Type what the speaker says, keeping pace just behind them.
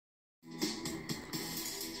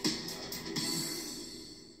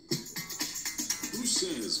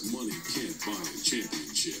says money can't buy a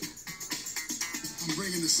championship. I'm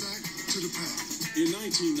bringing the sack to the pack. In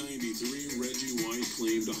 1993, Reggie White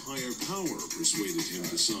claimed a higher power persuaded him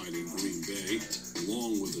to sign in Green Bay,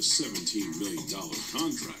 along with a $17 million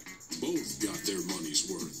contract. Both got their money's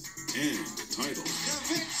worth and a title. The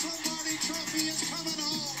Vince Lombardi Trophy is coming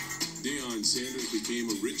home. Deion Sanders became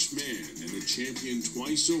a rich man and a champion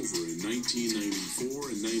twice over in 1994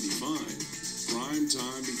 and 95. Prime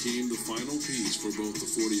time became the final piece for both the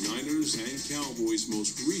 49ers and Cowboys'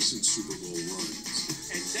 most recent Super Bowl runs.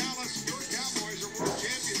 And Dallas, your Cowboys are world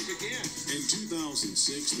champions again. In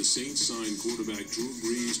 2006, the Saints signed quarterback Drew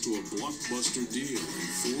Brees to a blockbuster deal, and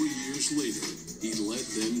 4 years later, he led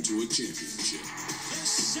them to a championship. The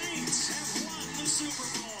Saints have won the Super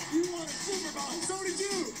Bowl. You won a Super Bowl, so did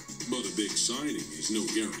you. But a big signing is no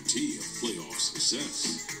guarantee of playoff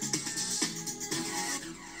success.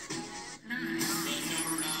 The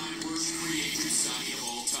number 9 worst free agent signing of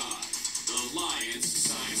all time. The Lions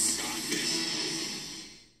signed Scott Mitchell.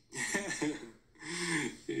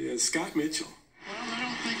 Yeah, Scott Mitchell. Well, I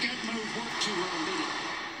don't think that move worked too well, did it?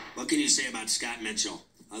 What can you say about Scott Mitchell,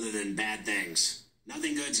 other than bad things?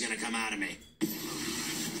 Nothing good's gonna come out of me.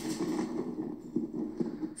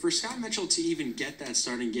 For Scott Mitchell to even get that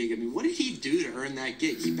starting gig, I mean, what did he do to earn that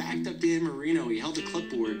gig? He backed up Dan Marino. He held a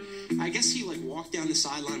clipboard. I guess he, walked down the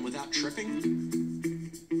sideline without tripping.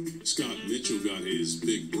 Scott Mitchell got his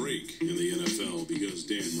big break in the NFL because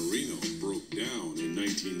Dan Marino broke down in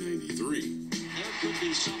 1993. There could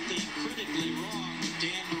be something critically wrong with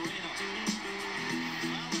Dan Marino.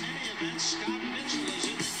 Well, in any event, Scott Mitchell is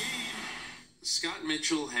in the game. Scott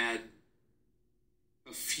Mitchell had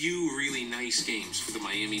a few really nice games for the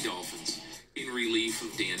Miami Dolphins in relief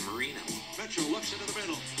of Dan Marino. Mitchell looks into the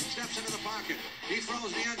middle, steps into the pocket. He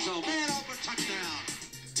throws the end zone. Man, open touchdown.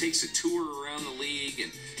 Takes a tour around the league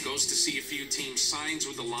and goes to see a few teams, signs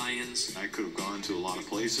with the Lions. I could have gone to a lot of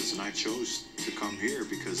places, and I chose to come here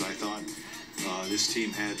because I thought this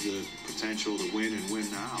team had the potential to win and win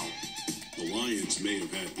now. The Lions may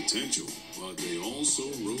have had potential, but they also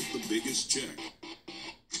wrote the biggest check.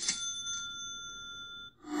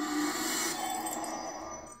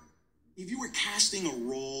 If you were casting a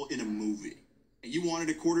role in a movie and you wanted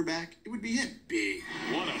a quarterback, it would be him. Big.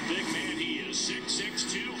 What a big man he is. 6'6",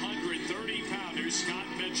 230-pounder Scott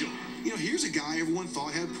Mitchell. You know, here's a guy everyone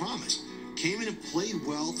thought had promise. Came in and played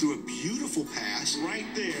well through a beautiful pass. Right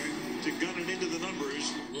there to gun it into the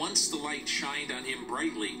numbers. Once the light shined on him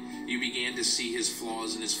brightly, you began to see his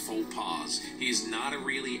flaws and his faux pas. He is not a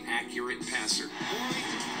really accurate passer.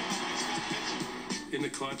 In the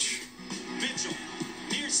clutch. Mitchell,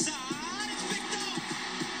 near side. It's picked up.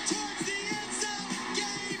 Towards the end zone.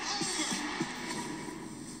 Game over.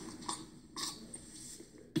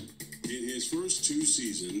 In his first 2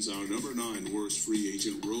 seasons, our number 9 worst free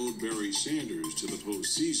agent rode Barry Sanders to the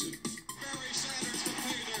postseason. Barry Sanders, the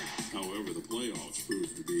painter. However, the playoffs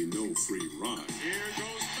proved to be no free ride. Here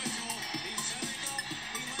goes Mitchell. He's setting up.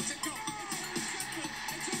 He lets it go.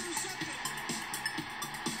 It's intercepted.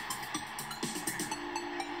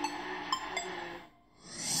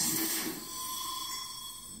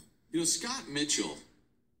 You know, Scott Mitchell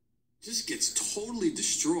just gets totally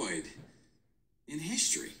destroyed in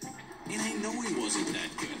history. And I know he wasn't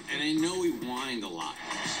that good. And I know he whined a lot.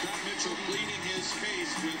 Scott Mitchell pleading his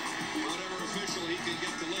case with whatever official he can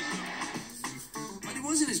get to listen. But he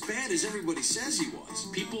wasn't as bad as everybody says he was.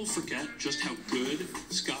 People forget just how good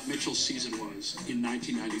Scott Mitchell's season was in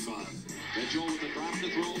 1995. Mitchell with the drop to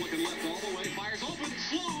throw, looking left all the way, fires open,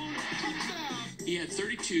 Sloan, touchdown. He had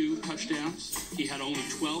 32 touchdowns. He had only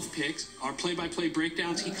 12 picks. Our play-by-play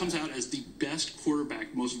breakdowns, he comes out as the best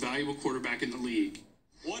quarterback, most valuable quarterback in the league.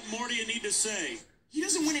 What more do you need to say? He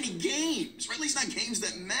doesn't win any games, or at least not games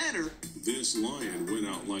that matter. This Lion went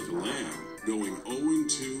out like a lamb, going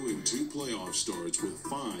 0-2 in 2 playoff starts with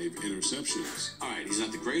 5 interceptions. All right, he's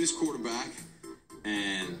not the greatest quarterback,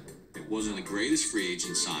 and it wasn't the greatest free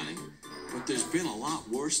agent signing, but there's been a lot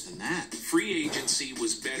worse than that. Free agency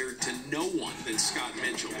was better to no one than Scott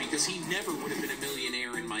Mitchell because he never would have been a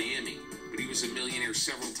millionaire in Miami, but he was a millionaire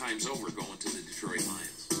several times over going to the Detroit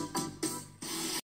Lions.